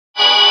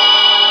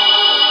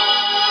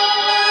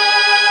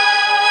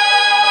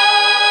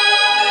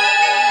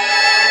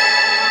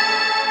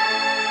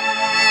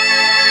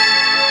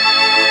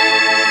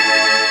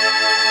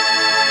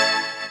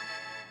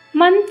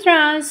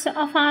words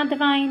of our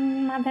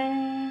Divine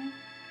Mother.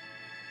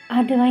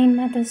 Our Divine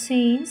Mother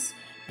says,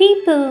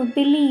 people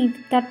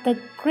believe that the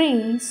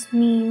grace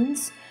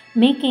means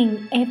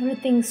making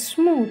everything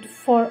smooth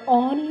for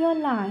all your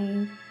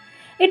life.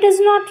 It is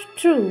not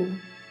true.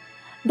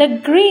 The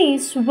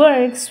grace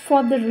works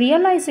for the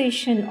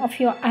realization of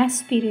your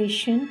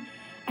aspiration,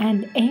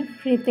 and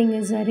everything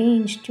is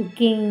arranged to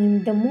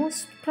gain the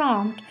most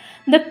prompt,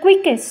 the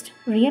quickest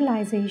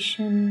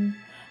realization.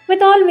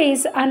 With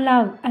always our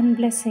love and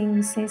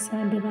blessings, says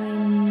our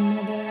Divine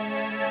Mother.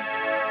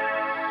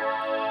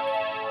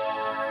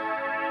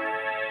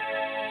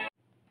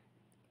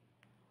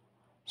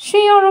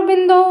 Sri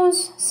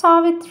Aurobindo's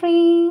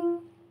Savitri.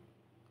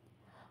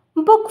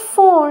 Book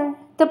 4,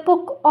 The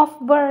Book of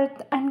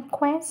Birth and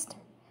Quest.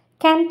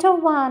 Canto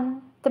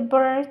 1, The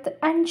Birth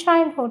and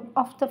Childhood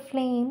of the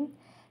Flame,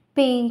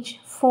 page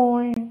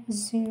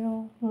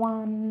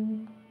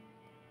 401.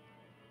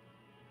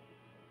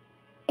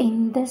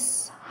 In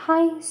this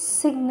high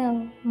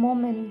signal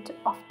moment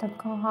of the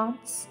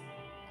gods,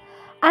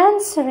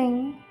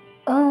 answering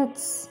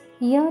earth's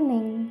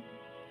yearning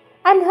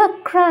and her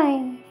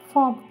cry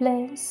for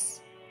bliss,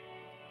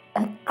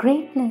 a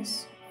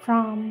greatness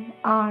from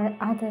our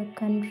other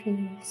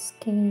countries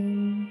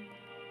came.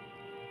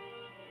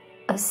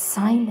 A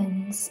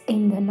silence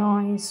in the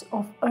noise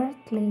of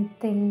earthly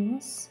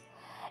things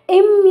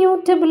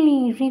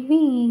immutably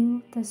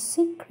revealed the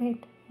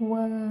secret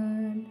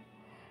word.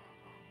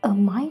 A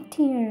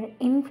mightier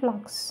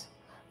influx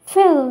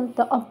filled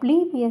the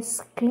oblivious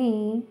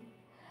clay.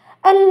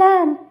 A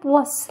lamp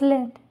was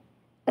lit,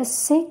 a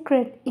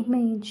sacred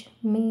image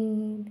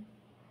made.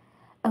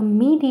 A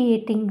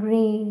mediating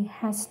ray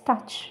has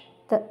touched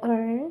the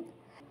earth,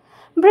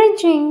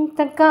 bridging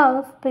the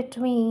gulf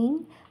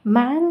between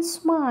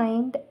man's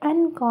mind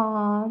and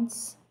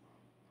God's,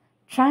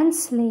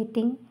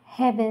 translating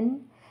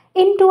heaven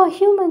into a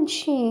human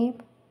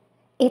shape.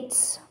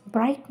 Its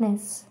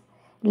brightness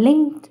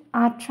linked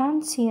our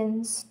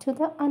transience to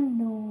the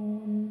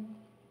unknown.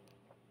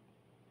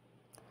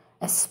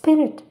 A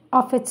spirit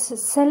of its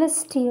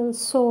celestial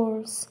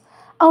source,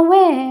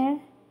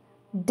 aware,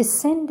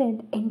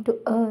 descended into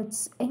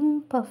earth's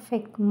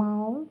imperfect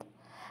mouth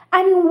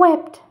and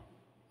wept,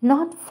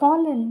 not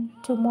fallen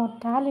to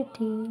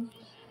mortality,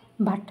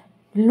 but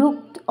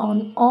looked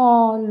on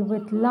all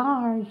with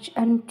large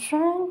and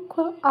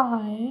tranquil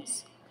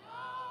eyes.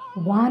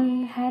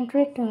 One had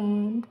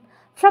returned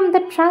from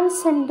the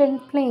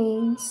transcendent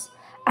plains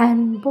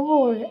and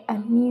bore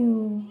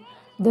anew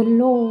the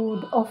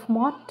load of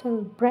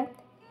mortal breath,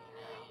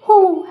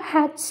 who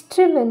had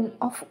striven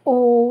of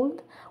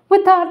old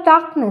with our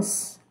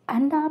darkness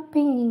and our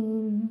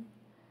pain.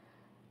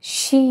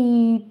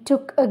 She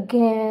took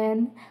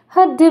again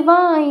her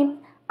divine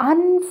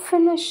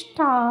unfinished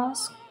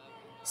task,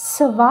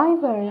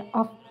 survivor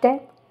of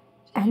death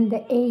and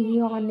the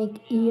aeonic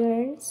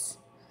years.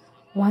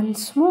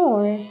 Once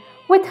more,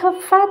 with her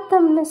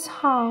fathomless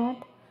heart,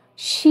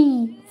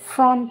 she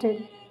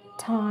fronted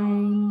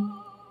time.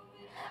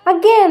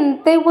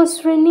 Again there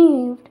was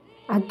renewed,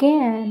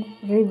 again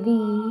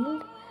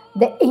revealed,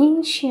 the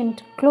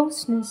ancient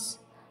closeness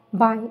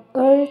by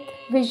earth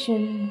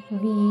vision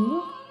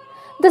veiled,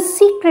 the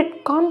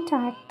secret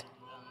contact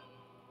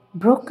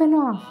broken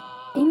off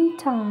in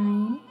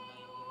time,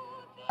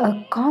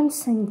 a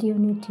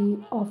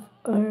consanguinity of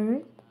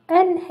earth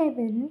and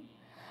heaven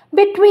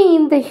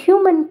between the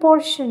human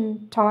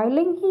portion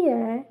toiling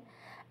here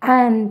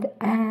and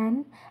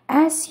an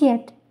as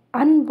yet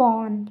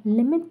unborn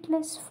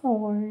limitless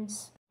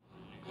force.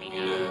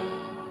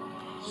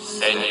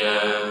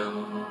 Seigneur,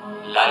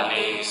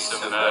 l'année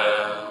se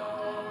meurt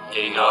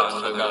et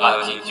notre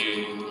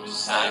gratitude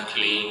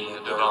s'incline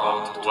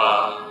devant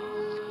toi.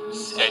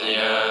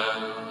 Seigneur,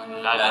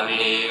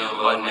 l'année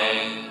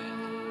renaît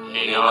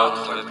et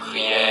notre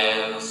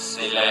prière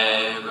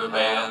s'élève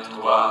vers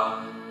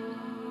toi.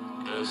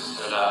 Que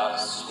cela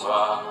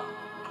soit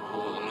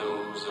pour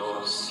nous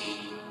aussi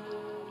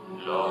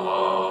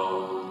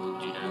l'aurore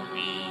d'une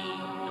vie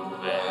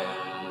nouvelle.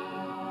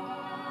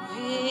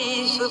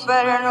 Vi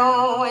superno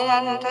in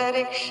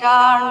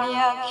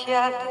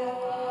antarikshanyakhyat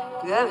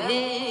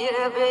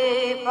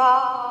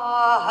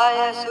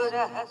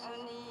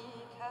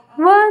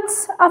Words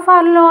of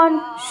our Lord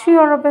Sri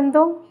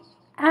Aurobindo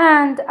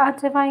and our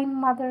Divine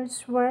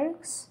Mother's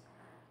works,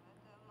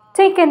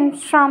 taken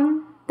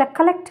from the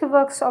collective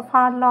works of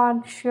our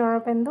Lord Sri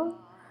Aurobindo.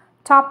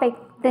 Topic: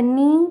 the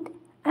need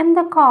and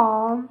the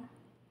call.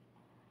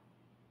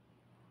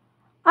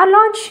 Our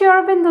Lord Sri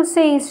Aurobindo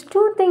says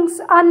two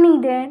things are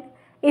needed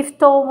if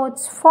thou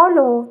wouldst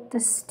follow the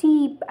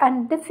steep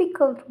and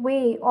difficult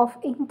way of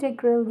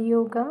integral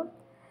yoga: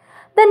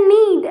 the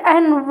need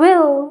and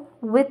will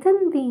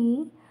within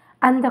thee,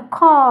 and the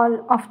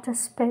call of the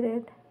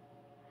Spirit.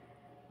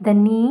 The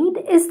need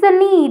is the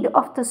need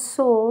of the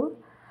soul,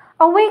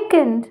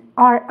 awakened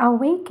or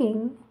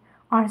awaking,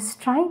 or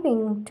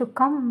striving to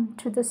come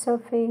to the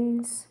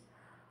surface.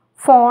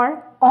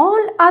 For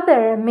all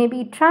other may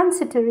be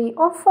transitory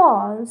or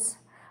false,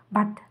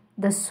 but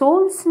the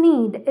soul's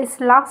need is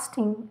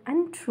lasting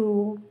and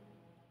true.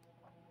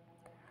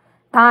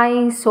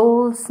 Thy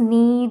soul's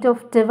need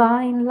of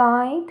divine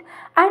light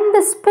and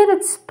the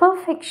Spirit's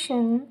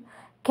perfection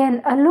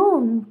can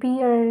alone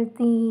bear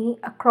thee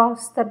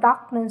across the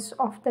darkness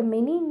of the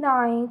many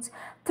nights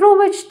through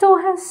which thou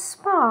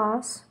hast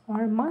passed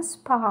or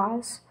must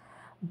pass,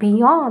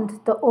 beyond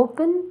the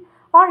open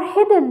or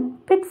hidden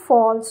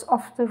pitfalls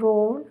of the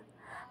road,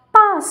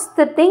 past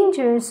the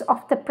dangers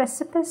of the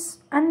precipice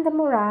and the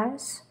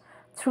morass,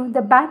 through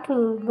the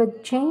battle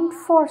with giant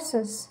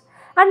forces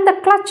and the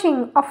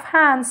clutching of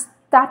hands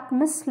that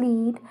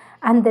mislead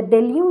and the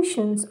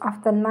delusions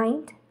of the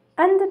night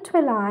and the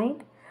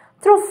twilight,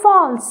 through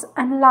false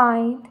and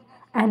light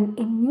and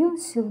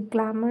illusive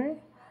glamour,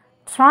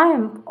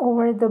 triumph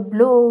over the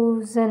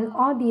blows and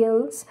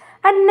ordeals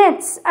and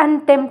nets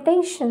and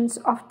temptations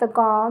of the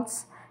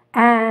gods,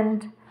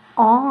 and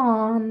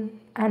on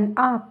and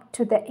up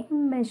to the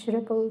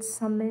immeasurable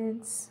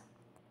summits.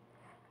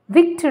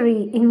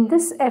 Victory in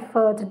this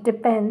effort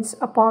depends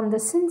upon the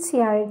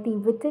sincerity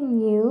within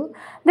you,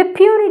 the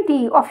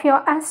purity of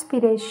your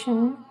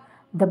aspiration,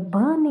 the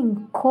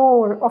burning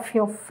core of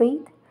your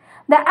faith,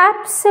 the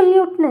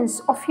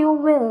absoluteness of your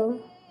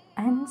will,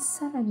 and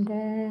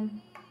surrender.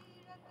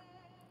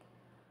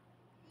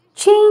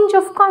 Change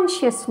of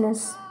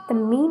consciousness, the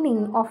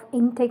meaning of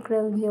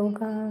integral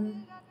yoga.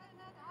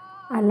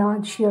 Our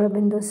Lord Sri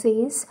Aurobindo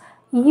says,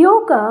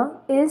 yoga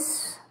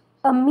is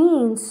a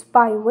means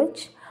by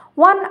which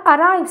one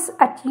arrives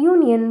at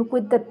union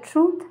with the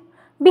truth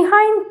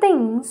behind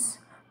things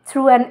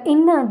through an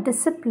inner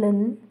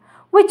discipline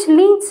which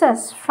leads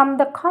us from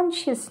the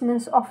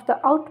consciousness of the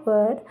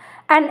outward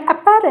and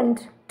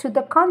apparent to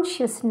the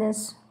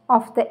consciousness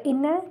of the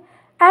inner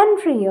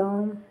and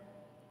real.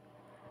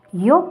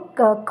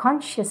 Yoga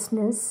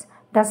consciousness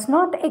does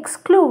not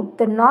exclude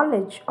the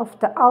knowledge of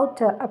the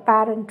outer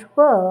apparent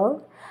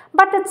world,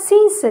 but it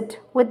sees it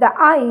with the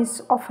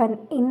eyes of an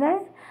inner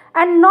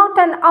and not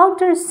an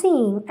outer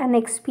seeing and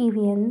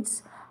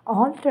experience,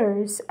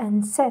 alters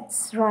and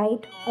sets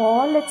right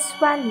all its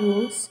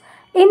values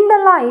in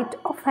the light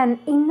of an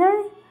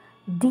inner,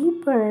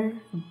 deeper,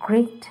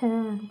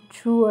 greater,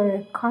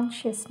 truer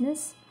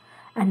consciousness,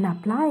 and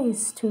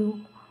applies to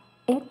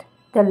it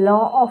the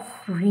law of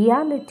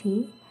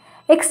reality,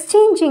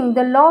 exchanging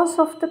the laws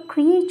of the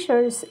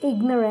creature's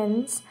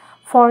ignorance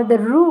for the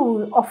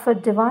rule of a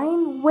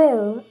divine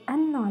will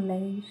and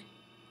knowledge.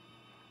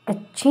 A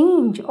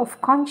change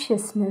of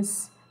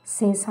consciousness,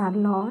 says our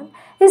Lord,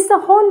 is the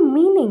whole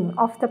meaning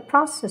of the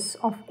process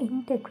of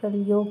integral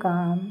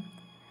yoga.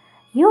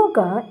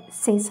 Yoga,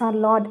 says our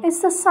Lord,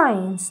 is the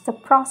science, the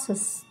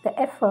process, the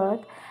effort,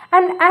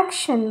 and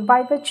action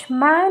by which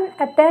man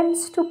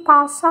attempts to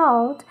pass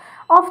out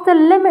of the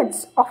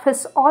limits of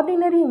his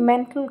ordinary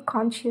mental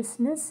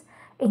consciousness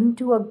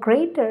into a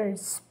greater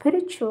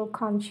spiritual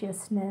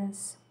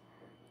consciousness.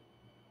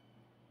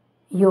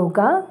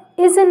 Yoga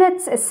is in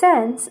its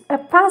essence a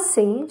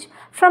passage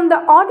from the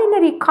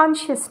ordinary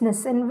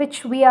consciousness in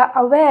which we are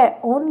aware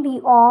only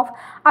of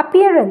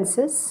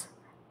appearances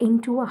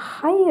into a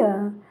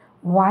higher,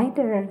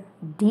 wider,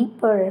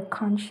 deeper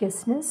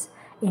consciousness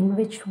in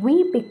which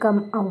we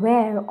become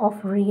aware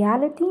of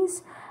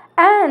realities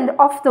and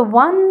of the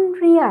one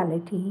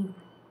reality.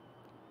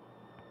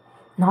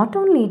 Not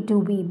only do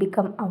we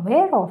become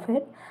aware of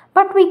it,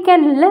 but we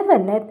can live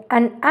in it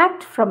and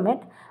act from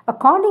it,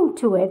 according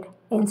to it,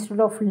 instead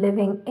of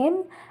living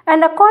in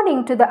and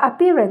according to the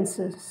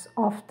appearances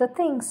of the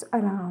things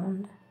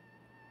around.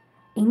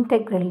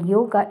 Integral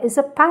yoga is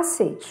a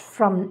passage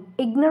from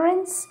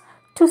ignorance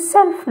to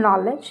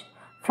self-knowledge,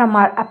 from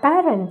our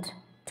apparent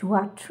to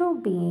our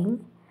true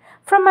being,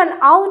 from an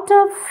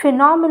outer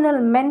phenomenal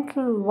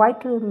mental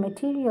vital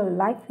material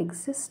life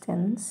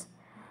existence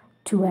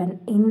to an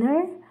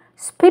inner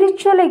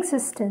spiritual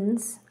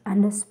existence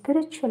and a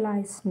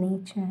spiritualized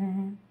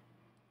nature.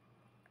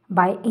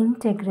 By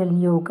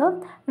integral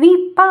yoga,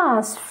 we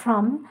pass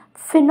from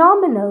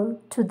phenomenal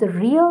to the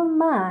real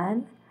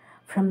man,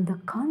 from the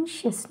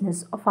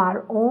consciousness of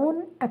our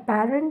own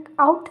apparent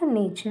outer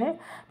nature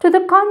to the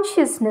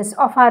consciousness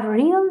of our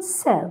real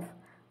self,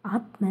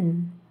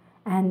 Atman,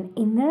 an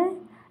inner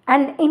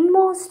and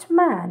inmost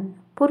man,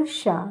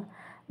 Purusha,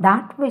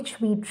 that which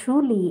we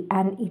truly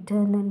and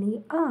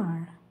eternally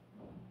are.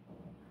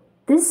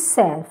 This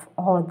self,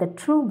 or the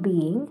true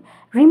being,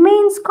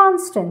 remains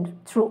constant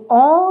through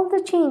all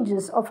the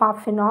changes of our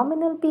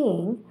phenomenal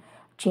being,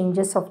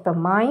 changes of the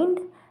mind,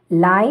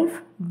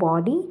 life,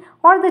 body,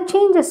 or the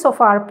changes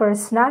of our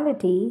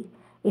personality.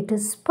 It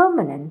is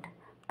permanent,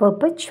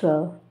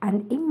 perpetual,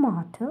 and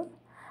immortal,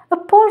 a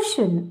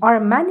portion or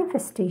a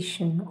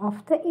manifestation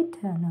of the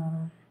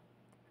eternal.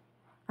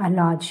 Our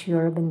Lord Sri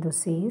Aurobindo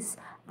says,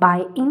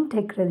 by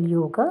integral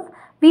yoga,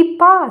 we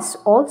pass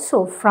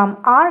also from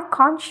our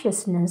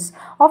consciousness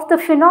of the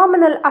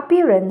phenomenal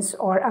appearance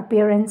or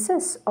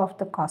appearances of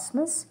the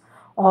cosmos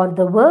or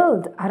the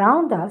world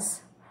around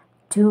us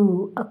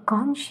to a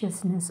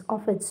consciousness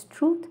of its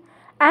truth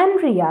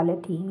and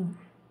reality.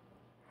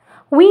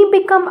 We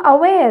become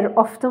aware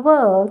of the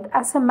world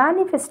as a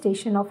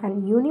manifestation of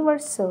an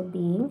universal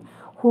being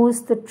who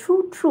is the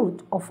true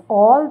truth of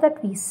all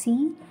that we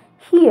see,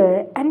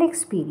 hear, and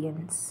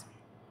experience.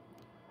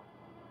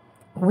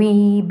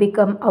 We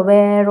become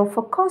aware of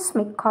a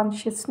cosmic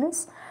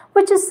consciousness,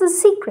 which is the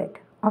secret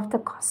of the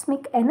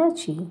cosmic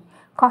energy,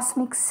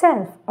 cosmic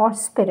self or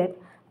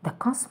spirit, the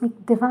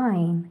cosmic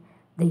divine,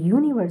 the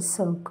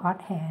universal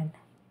Godhead.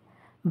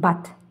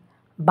 But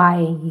by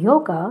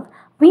yoga,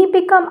 we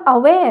become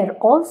aware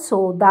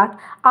also that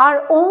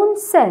our own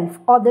self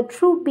or the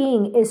true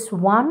being is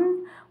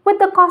one with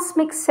the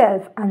cosmic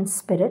self and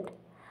spirit,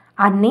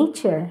 our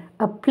nature,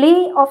 a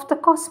play of the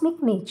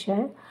cosmic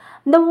nature.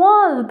 The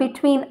wall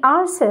between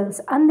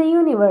ourselves and the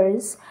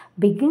universe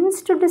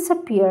begins to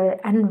disappear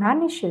and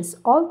vanishes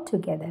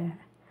altogether.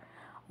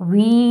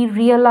 We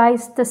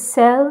realize the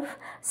self,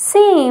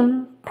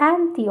 same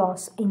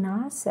pantheos in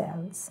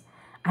ourselves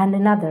and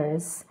in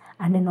others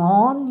and in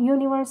all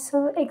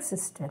universal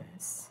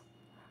existence.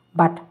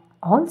 But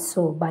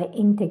also by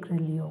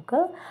integral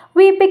yoga,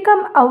 we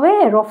become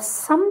aware of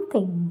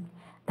something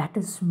that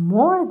is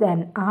more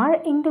than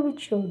our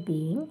individual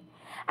being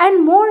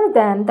and more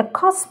than the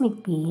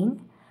cosmic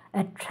being,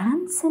 a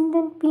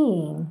transcendent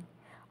being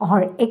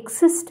or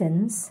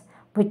existence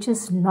which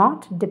is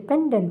not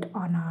dependent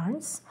on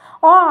ours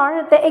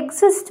or the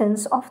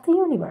existence of the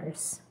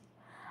universe.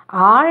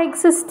 Our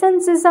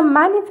existence is a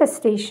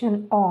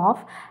manifestation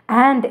of,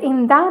 and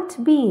in that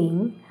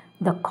being,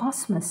 the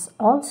cosmos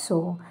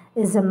also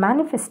is a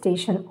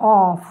manifestation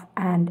of,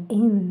 and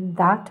in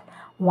that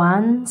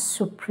one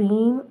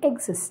supreme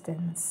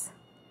existence.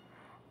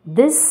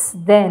 This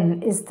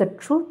then is the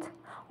truth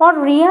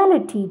or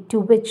reality to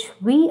which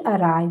we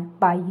arrive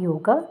by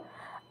yoga,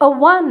 a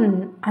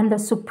one and a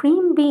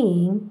supreme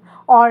being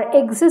or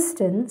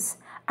existence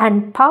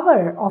and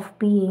power of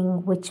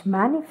being which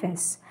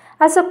manifests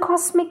as a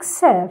cosmic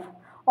self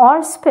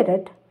or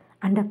spirit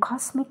and a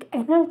cosmic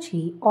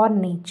energy or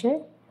nature,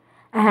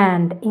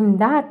 and in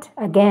that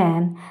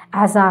again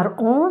as our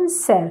own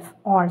self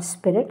or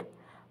spirit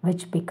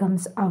which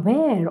becomes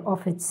aware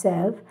of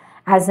itself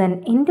as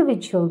an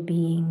individual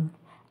being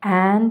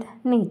and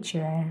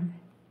nature.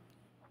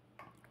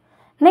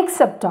 Next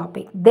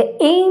subtopic, the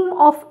aim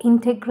of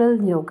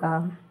integral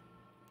yoga.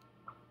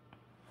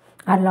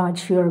 Our Lord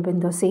Sri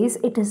Aurobindo says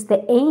it is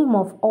the aim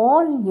of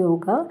all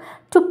yoga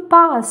to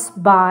pass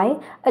by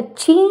a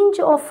change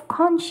of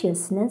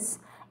consciousness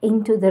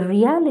into the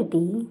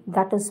reality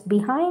that is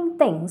behind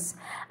things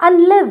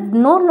and live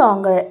no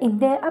longer in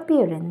their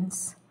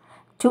appearance.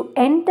 To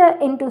enter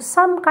into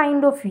some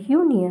kind of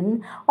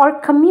union or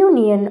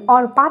communion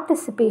or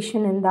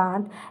participation in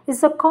that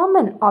is the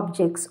common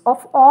objects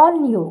of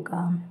all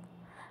yoga.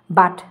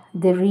 But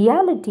the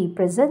reality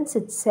presents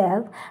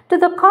itself to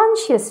the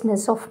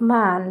consciousness of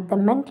man, the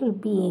mental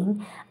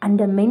being,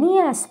 under many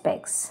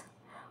aspects.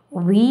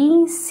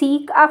 We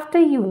seek after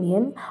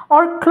union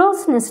or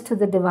closeness to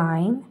the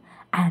divine,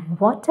 and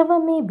whatever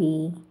may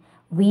be,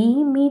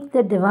 we meet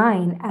the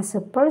divine as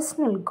a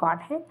personal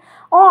Godhead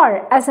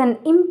or as an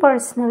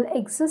impersonal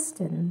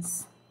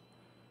existence.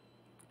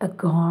 A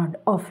God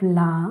of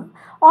love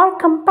or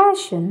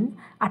compassion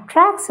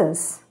attracts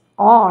us,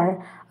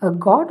 or a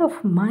God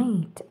of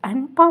might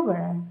and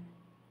power.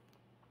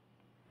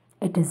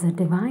 It is a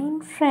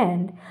divine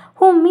friend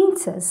who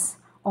meets us,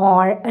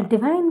 or a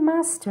divine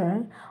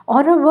master,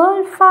 or a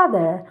world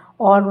father,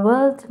 or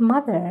world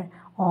mother,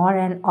 or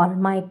an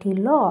almighty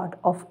Lord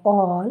of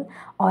all,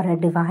 or a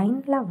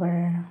divine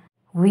lover.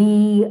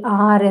 We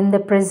are in the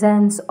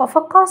presence of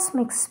a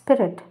cosmic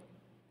spirit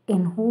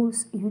in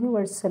whose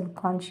universal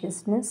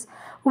consciousness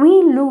we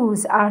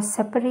lose our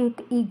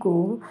separate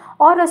ego,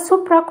 or a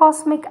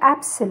supracosmic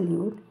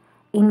absolute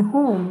in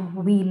whom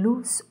we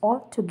lose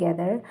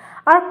altogether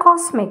our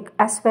cosmic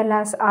as well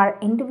as our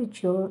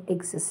individual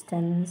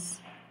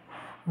existence.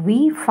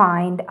 We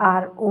find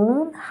our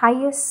own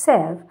highest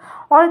self,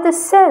 or the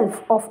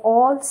self of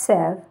all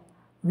self.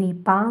 We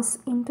pass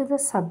into the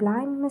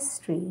sublime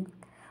mystery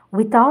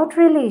without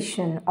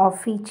relation or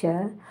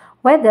feature,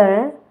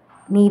 whether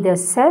neither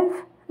self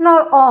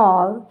nor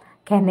all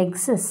can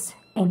exist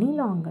any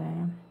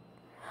longer.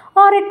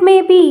 Or it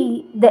may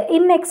be the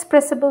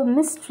inexpressible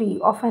mystery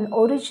of an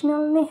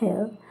original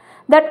nihil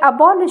that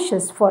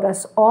abolishes for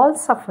us all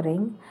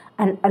suffering,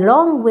 and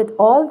along with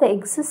all the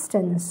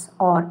existence,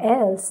 or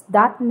else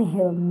that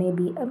nihil may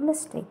be a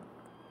mistake.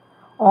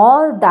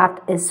 All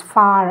that is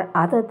far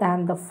other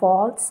than the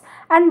false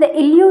and the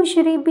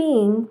illusory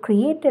being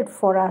created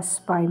for us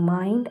by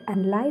mind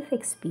and life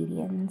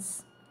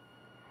experience.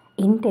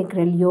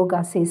 Integral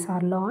yoga, says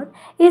our Lord,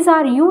 is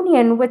our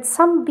union with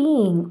some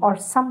being or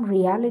some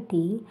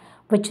reality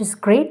which is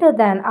greater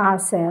than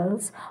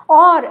ourselves,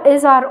 or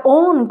is our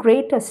own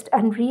greatest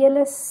and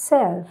realest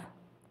self.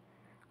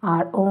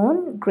 Our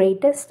own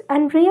greatest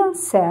and real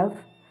self,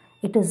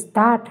 it is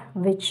that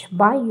which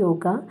by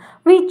yoga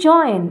we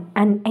join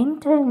and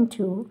enter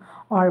into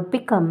or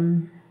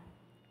become.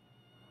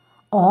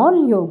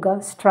 All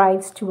yoga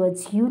strives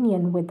towards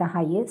union with the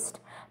highest,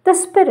 the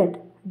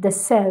spirit, the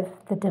self,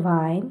 the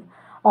divine,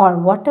 or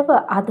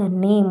whatever other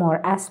name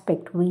or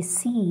aspect we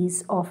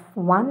seize of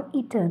one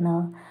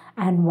eternal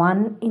and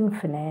one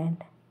infinite.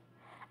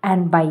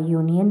 And by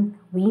union,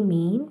 we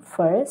mean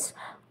first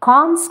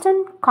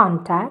constant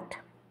contact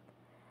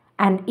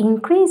and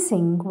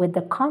increasing with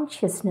the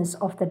consciousness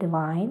of the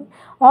divine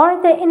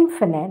or the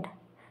infinite,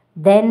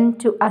 then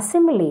to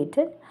assimilate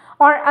it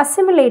or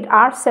assimilate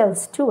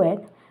ourselves to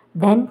it,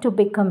 then to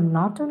become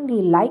not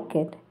only like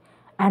it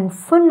and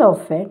full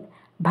of it,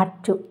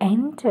 but to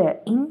enter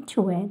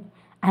into it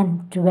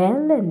and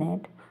dwell in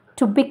it,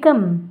 to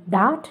become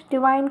that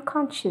divine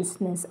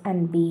consciousness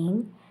and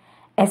being,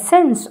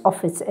 essence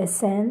of its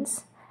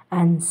essence,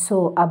 and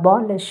so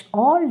abolish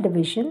all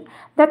division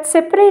that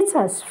separates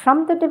us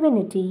from the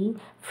divinity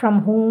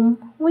from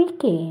whom we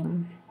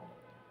came.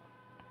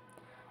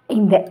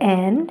 In the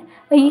end,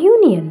 a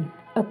union,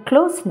 a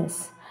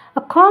closeness,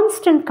 a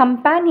constant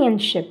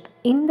companionship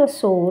in the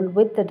soul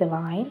with the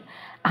divine,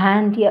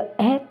 and a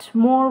yet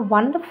more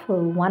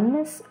wonderful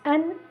oneness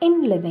and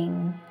in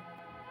living.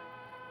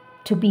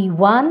 To be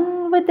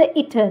one with the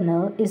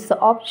eternal is the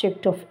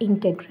object of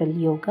integral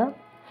yoga.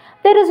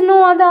 There is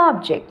no other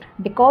object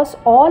because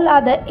all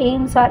other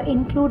aims are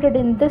included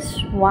in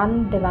this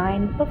one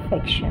divine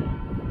perfection.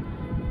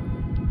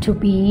 To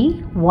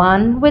be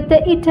one with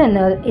the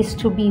eternal is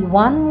to be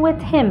one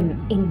with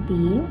Him in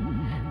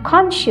being,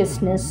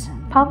 consciousness,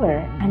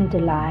 power, and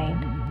delight.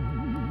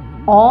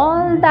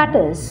 All that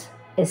is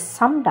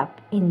summed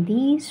up in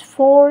these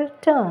four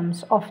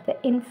terms of the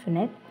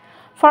infinite,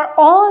 for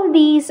all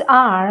these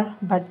are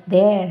but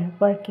their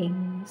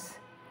workings.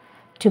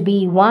 To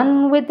be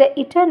one with the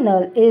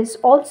eternal is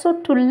also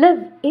to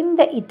live in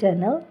the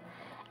eternal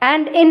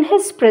and in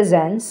His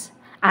presence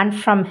and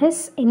from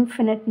His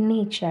infinite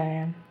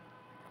nature.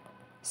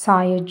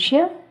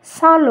 Sayujya,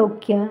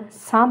 Salokya,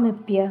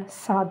 Samipya,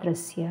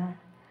 Sadrasya.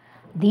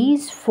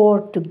 These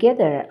four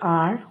together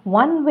are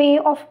one way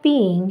of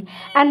being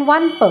and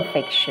one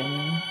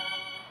perfection.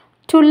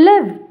 To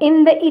live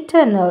in the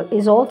eternal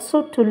is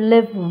also to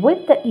live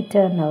with the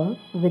eternal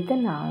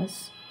within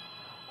us.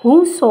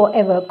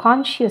 Whosoever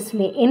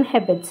consciously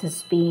inhabits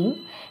his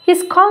being,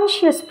 his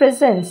conscious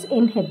presence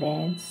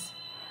inhabits.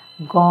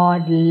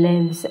 God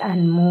lives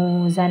and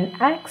moves and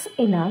acts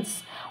in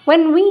us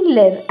when we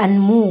live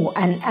and move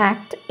and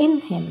act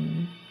in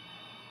Him.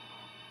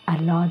 Our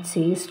Lord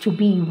says to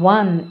be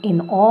one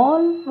in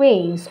all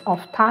ways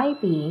of thy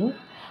being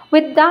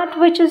with that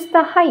which is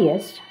the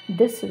highest.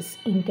 This is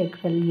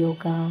integral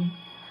yoga.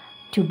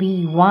 To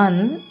be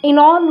one in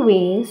all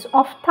ways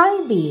of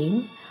thy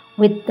being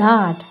with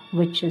that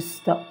which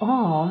is the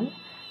all.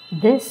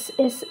 This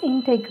is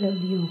integral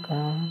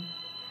yoga.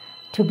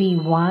 To be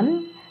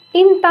one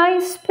in thy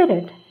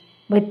spirit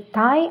with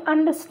thy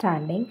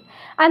understanding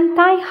and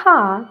thy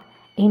heart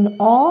in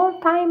all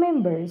thy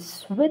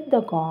members with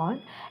the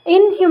God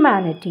in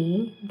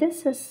humanity.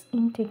 This is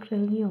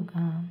integral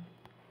yoga.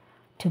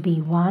 To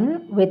be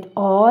one with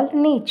all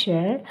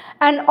nature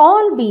and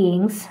all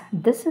beings.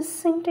 This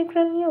is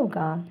integral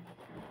yoga.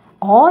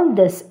 All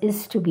this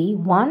is to be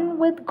one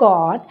with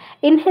God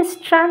in His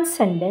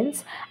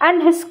transcendence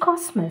and His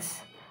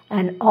cosmos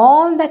and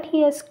all that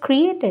He has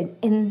created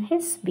in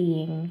His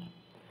being.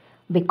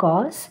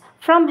 Because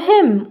from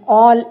Him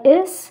all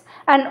is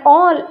and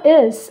all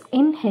is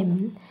in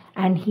Him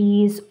and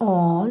He is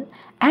all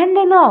and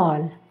in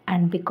all,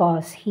 and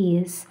because He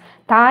is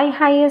thy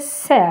highest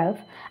self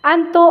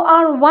and thou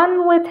art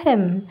one with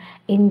Him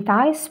in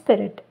thy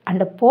spirit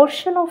and a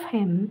portion of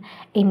Him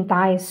in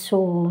thy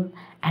soul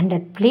and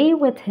at play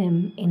with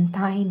Him in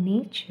thy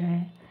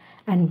nature,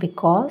 and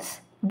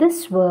because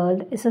this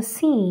world is a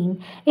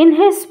scene in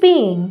His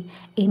being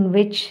in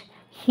which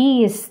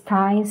He is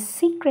thy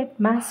secret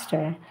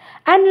master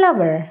and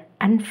lover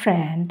and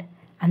friend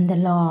and the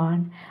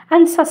Lord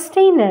and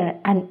sustainer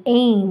and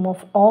aim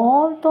of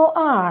all thou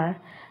art,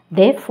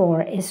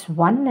 therefore is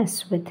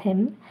oneness with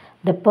Him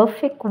the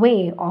perfect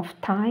way of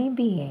thy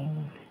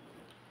being.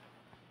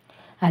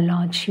 Our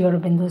Lord Sri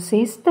Aurobindo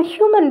says, the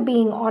human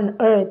being on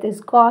earth is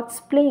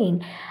God's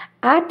playing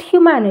at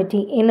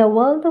humanity in a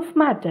world of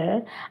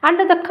matter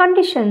under the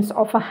conditions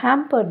of a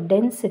hampered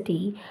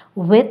density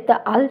with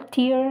the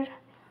ulterior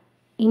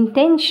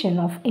intention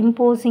of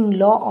imposing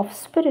law of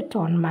spirit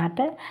on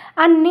matter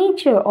and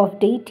nature of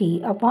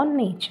deity upon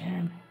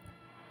nature.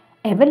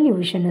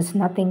 Evolution is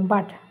nothing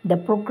but the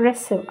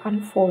progressive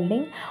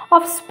unfolding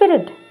of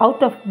spirit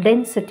out of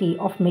density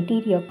of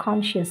material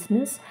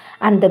consciousness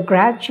and the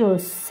gradual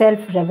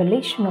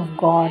self-revelation of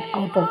God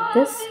out of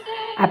this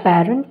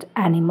apparent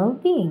animal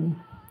being.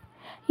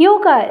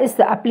 Yoga is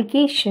the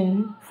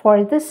application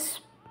for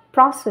this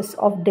process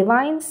of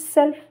divine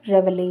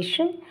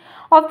self-revelation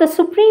of the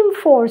supreme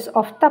force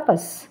of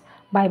tapas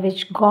by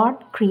which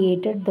God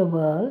created the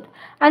world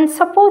and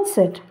supports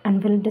it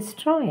and will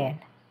destroy it.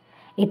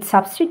 It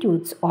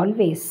substitutes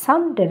always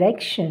some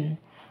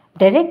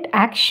direct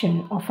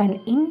action of an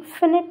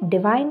infinite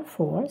divine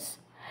force.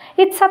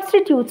 It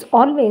substitutes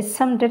always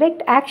some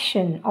direct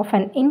action of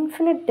an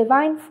infinite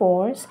divine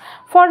force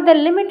for the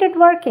limited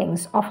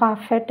workings of our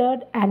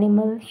fettered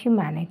animal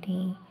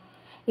humanity.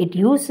 It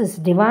uses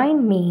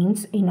divine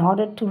means in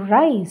order to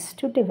rise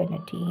to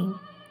divinity.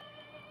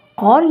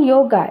 All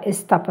yoga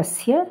is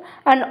tapasya,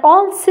 and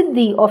all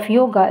siddhi of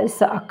yoga is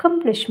the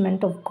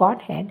accomplishment of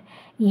Godhead,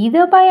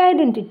 either by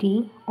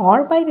identity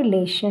or by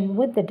relation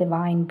with the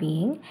Divine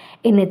Being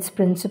in its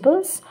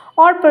principles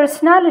or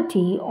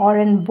personality, or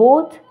in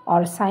both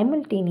or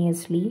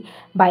simultaneously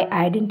by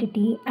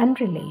identity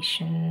and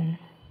relation.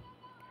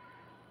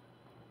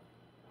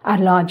 Our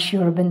Lord Sri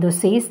Aurobindo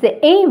says the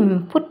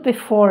aim put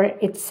before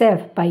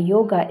itself by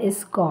yoga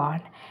is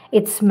God.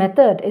 Its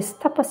method is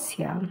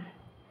tapasya.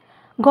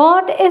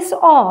 God is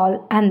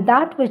all, and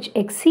that which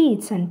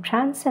exceeds and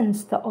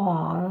transcends the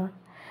all.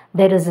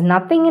 There is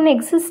nothing in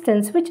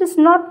existence which is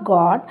not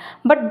God,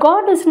 but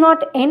God is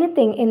not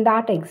anything in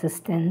that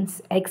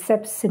existence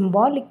except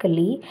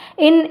symbolically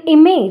in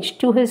image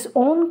to his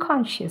own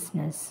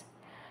consciousness.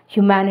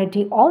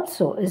 Humanity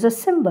also is a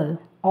symbol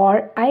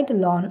or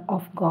eidolon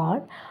of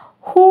God,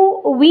 who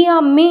we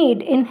are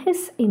made in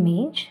his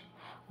image.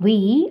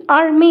 We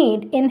are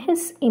made in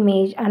his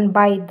image, and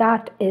by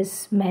that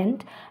is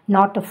meant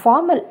not a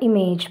formal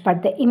image,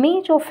 but the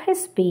image of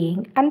his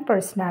being and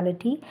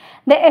personality,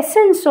 the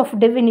essence of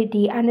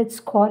divinity and its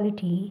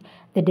quality,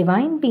 the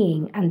divine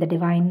being and the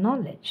divine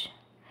knowledge.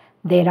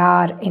 There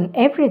are in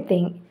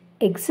everything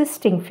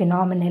existing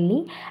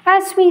phenomenally,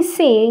 as we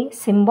say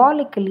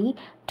symbolically,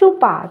 two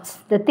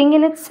parts, the thing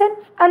in itself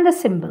and the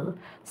symbol,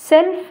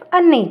 self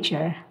and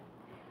nature.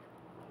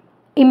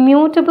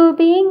 Immutable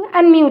being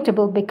and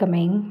mutable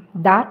becoming,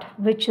 that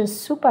which is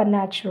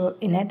supernatural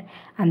in it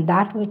and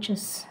that which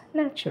is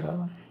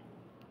natural.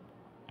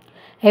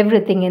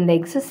 Everything in the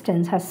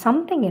existence has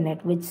something in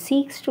it which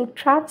seeks to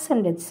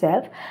transcend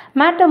itself.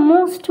 Matter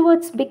moves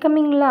towards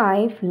becoming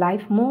life,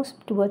 life moves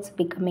towards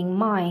becoming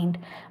mind,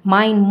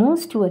 mind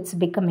moves towards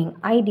becoming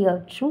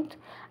ideal truth,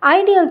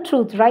 ideal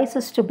truth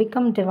rises to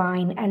become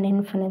divine and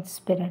infinite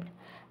spirit.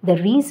 The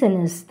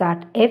reason is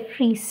that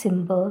every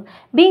symbol,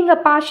 being a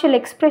partial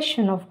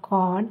expression of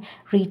God,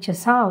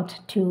 reaches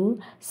out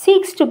to,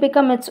 seeks to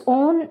become its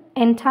own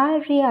entire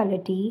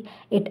reality.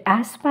 It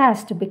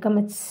aspires to become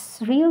its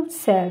real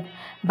self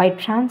by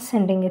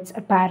transcending its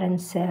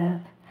apparent self.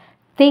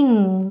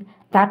 Thing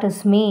that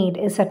is made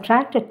is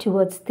attracted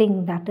towards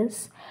thing that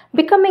is,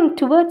 becoming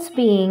towards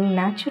being,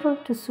 natural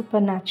to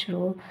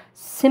supernatural,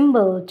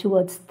 symbol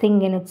towards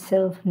thing in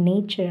itself,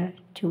 nature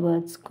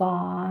towards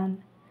God.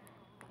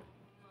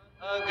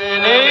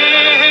 अग्ने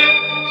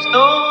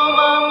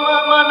स्तोमं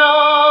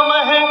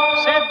मनामहे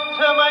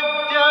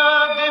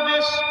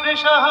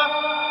सिद्धमद्यादिविस्पृशः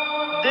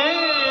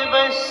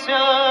देवस्य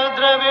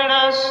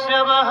द्रविणस्य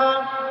वः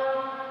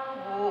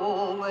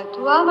ॐ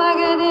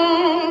त्वमग्ने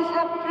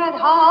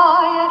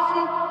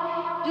सप्रधायसि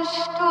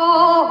जुष्टो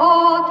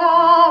होता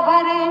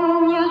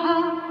वरेण्यः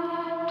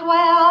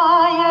त्वया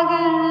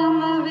यज्ञं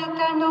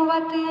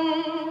वितनुवते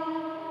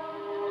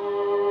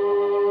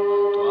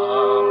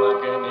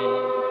त्वामग्ने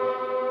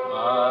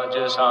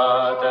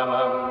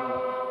वाजसातमं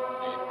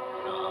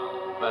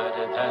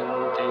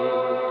वर्धन्ते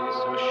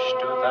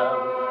सुष्ठुतं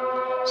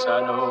स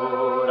no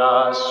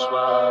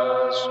रास्वा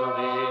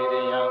सुवेद